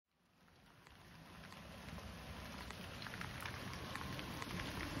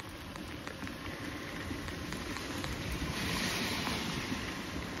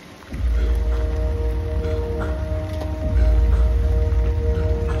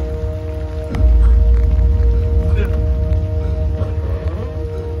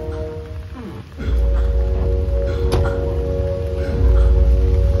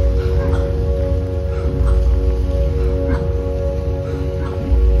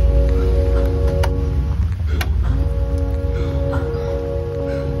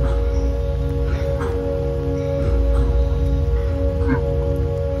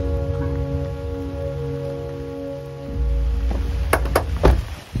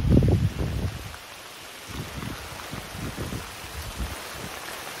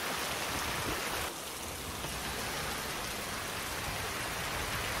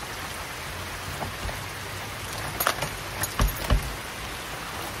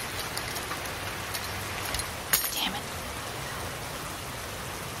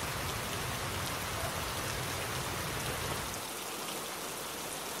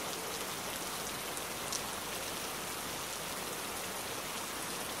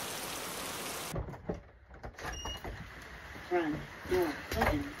Front door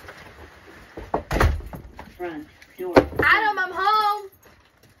open. Front door. Addam, I'm home.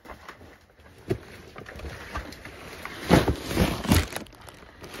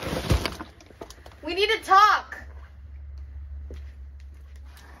 We need to talk.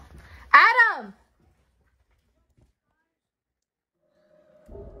 Addam.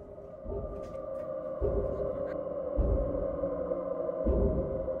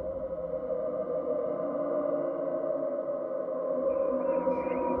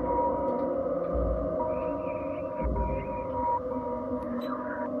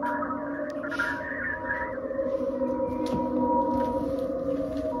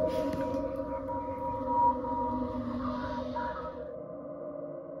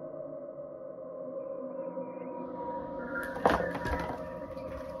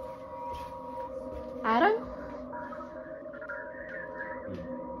 Addam?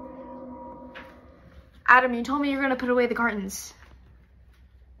 Addam, you told me you were gonna put away the cartons.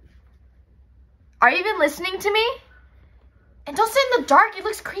 Are you even listening to me? And don't sit in the dark, it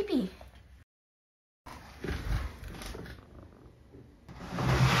looks creepy.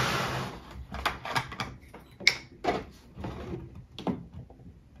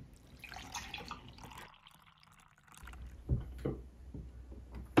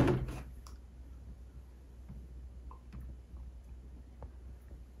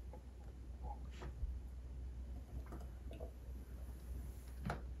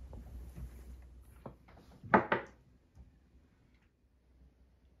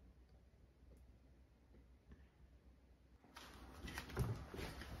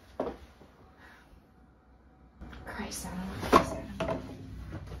 Christ, Addam.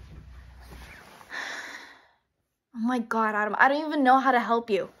 Oh my God, Addam, I don't even know how to help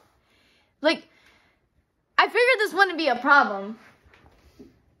you. Like, I figured this wouldn't be a problem.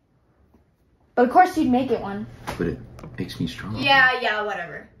 But of course you'd make it one. But it makes me strong. Yeah,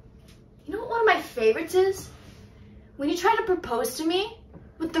 whatever. You know what one of my favorites is? When you try to propose to me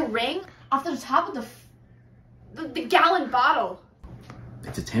with the ring off the top of the gallon bottle.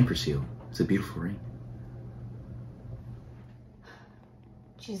 It's a temper seal. It's a beautiful ring.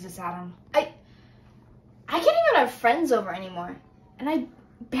 Jesus, Addam. I can't even have friends over anymore. And I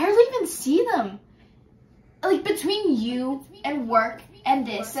barely even see them. Like, between you and work and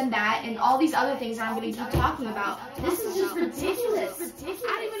this and that and all these other things that I'm going to keep talking about, this is just ridiculous. I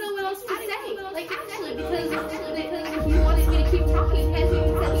don't even know what else to say. Like, actually, because if you wanted me to keep talking, it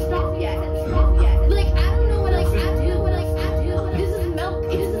hasn't stopped yet. Like, I don't know what else to do. This is milk.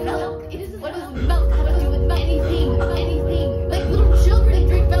 It is milk. What does milk have to do with anything? Like, little children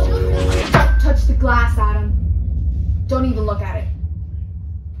drink milk. Don't touch the glass, Addam. Don't even look at it.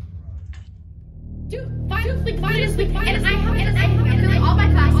 Dude, finally, and I have all my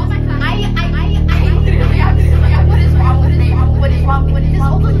classes. What is wrong with me? What is wrong with this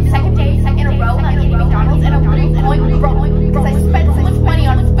whole second day in a row not eating McDonald's, and I'm really going because I spent so much money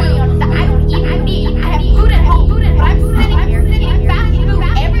on food that I don't even need. I have food at home, but I'm sitting here eating fast food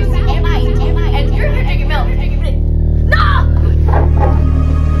every single night, and you're here drinking milk. No!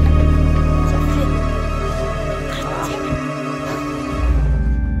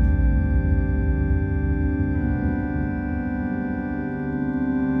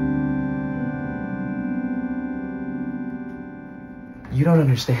 You don't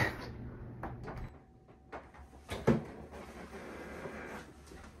understand.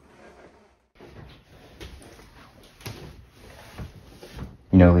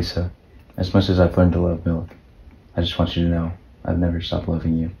 You know, Lisa, as much as I've learned to love milk, I just want you to know I've never stopped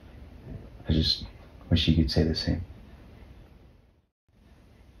loving you. I just wish you could say the same.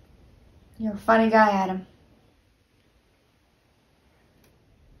 You're a funny guy, Addam.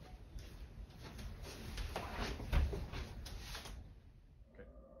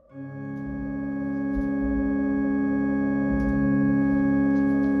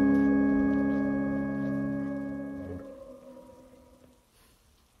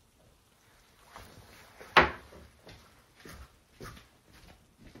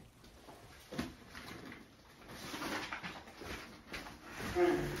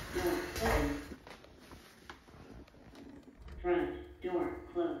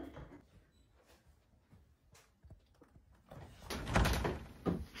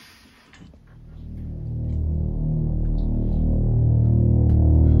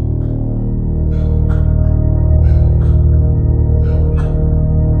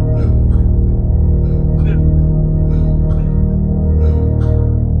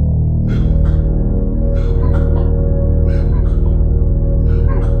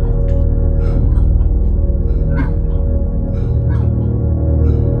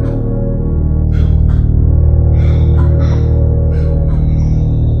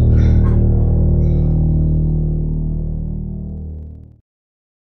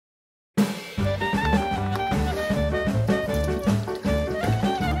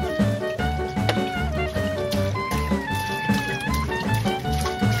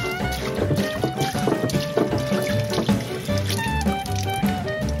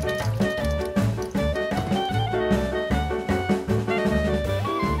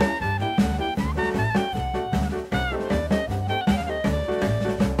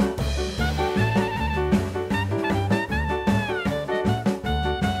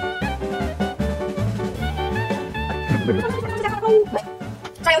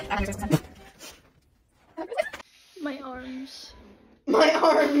 My arms. My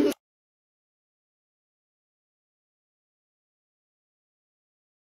arms.